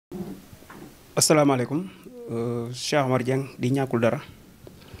asalaamaaleykum Cheikh Omar Dieng di ñàkkul dara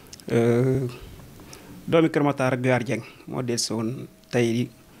doomi Kër Matar ak Gaar Dieng moo dellusi woon tey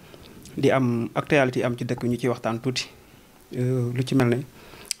di am actualité am ci dëkk ñu ciy waxtaan tuuti lu ci mel ne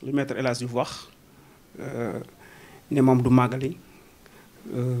lu maître El Hadj Diouf wax ne moom du màggali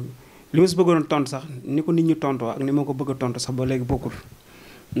li ma si bëggoon tontu sax ni ko nit ñi tontoo ak ni ma ko bëgg a tontu sax ba léegi bokkul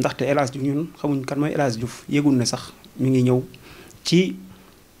ndaxte El Hadj Diouf ñun xamuñ kan mooy El Hadj Diouf yëgul ne sax mi ngi ñëw ci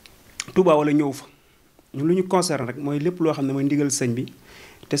Touba wala ñëw fa ñun lu ñu concerne rek mooy lépp loo xam ne mooy ndigal sëñ bi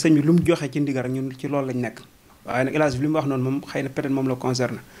te sëñ bi lu mu joxe ci ndigal rek ñun ci loolu lañ nekk waaye nag El Hadj Diouf li mu wax noonu moom xëy na peut-être moom la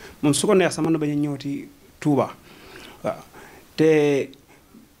concerne moom su ko neex sax mën na bañ a ñëwati Touba waaw te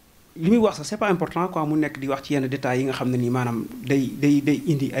li muy wax sax c'est pas important quoi mu nekk di wax ci yenn détails yi nga xam ne nii maanaam day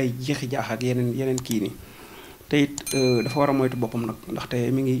indi ay jeexi jaax ak yeneen kii nii te it dafa war a moytu boppam nag ndaxte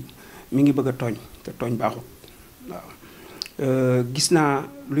mi ngi bëgg a tooñ te tooñ baaxul waaw gis naa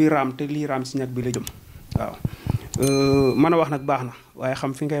luy raam te liy raam si ñag bi la jëm waaw mën a wax nag baax na waaye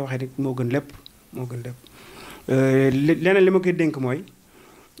xam fi ngay waxee nit moo gën lépp leneen li ma koy dénk mooy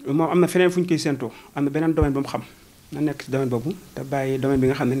moom am na feneen fu ñu koy séentoo am na beneen domaine ba mu xam na nekk ci domaine boobu te bàyyi domaine bi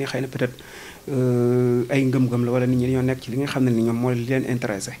nga xam ne ni xëy na peut-être ay ngëm-ngëm la wala nit ñi dañoo nekk ci li nga xam ne ni ñoom moo leen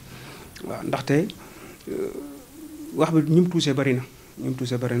intéressé waaw ndaxte wax bi ñu mu tuusee bari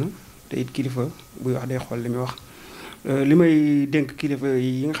na te it kilifa buy wax day xool li muy wax li may dénk kilifa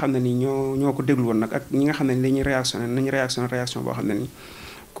yi nga xam ne ni ñoo ko déglu woon nag ak ñi nga xam ne ni dañuy réaction boo xam ne ni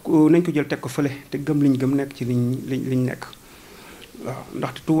nañ ko jël teg ko fële te gëm liñ gëm nekk ci liñ nekk waaw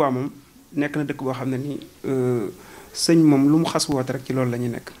ndaxte Touba moom nekk na dëkk boo xam ne ni sëñ moom lu mu xas woote rek ci loolu la ñuy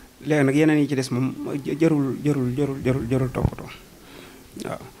nekk léegi nag yeneen yi ci des moom jarul toppatoo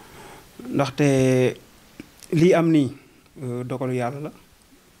waaw ndaxte lii am nii dogalu yàlla la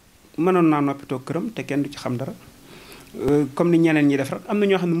mënoon naa noppi toog këram te kenn du ci xam dara comme ni ñeneen ñi def rek am na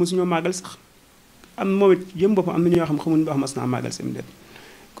ñoo xam ne mosuñoo màggal sax moom it jëm boppam am na ñoo xam ne xamuñ ba xam mas naa màggal seen déet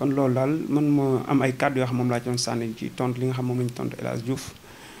kon loolu daal man moo am ay kàddu yoo xam moom laa ci doon sànni ci tontu li nga xam moom la ñu tontu El Hadj Diouf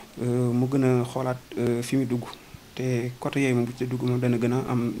mu gën a xoolaat fi mu dugg te côté yooyu moom bu ci dugg moom dana gën a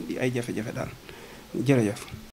am ay jafe-jafe daal jërëjëf.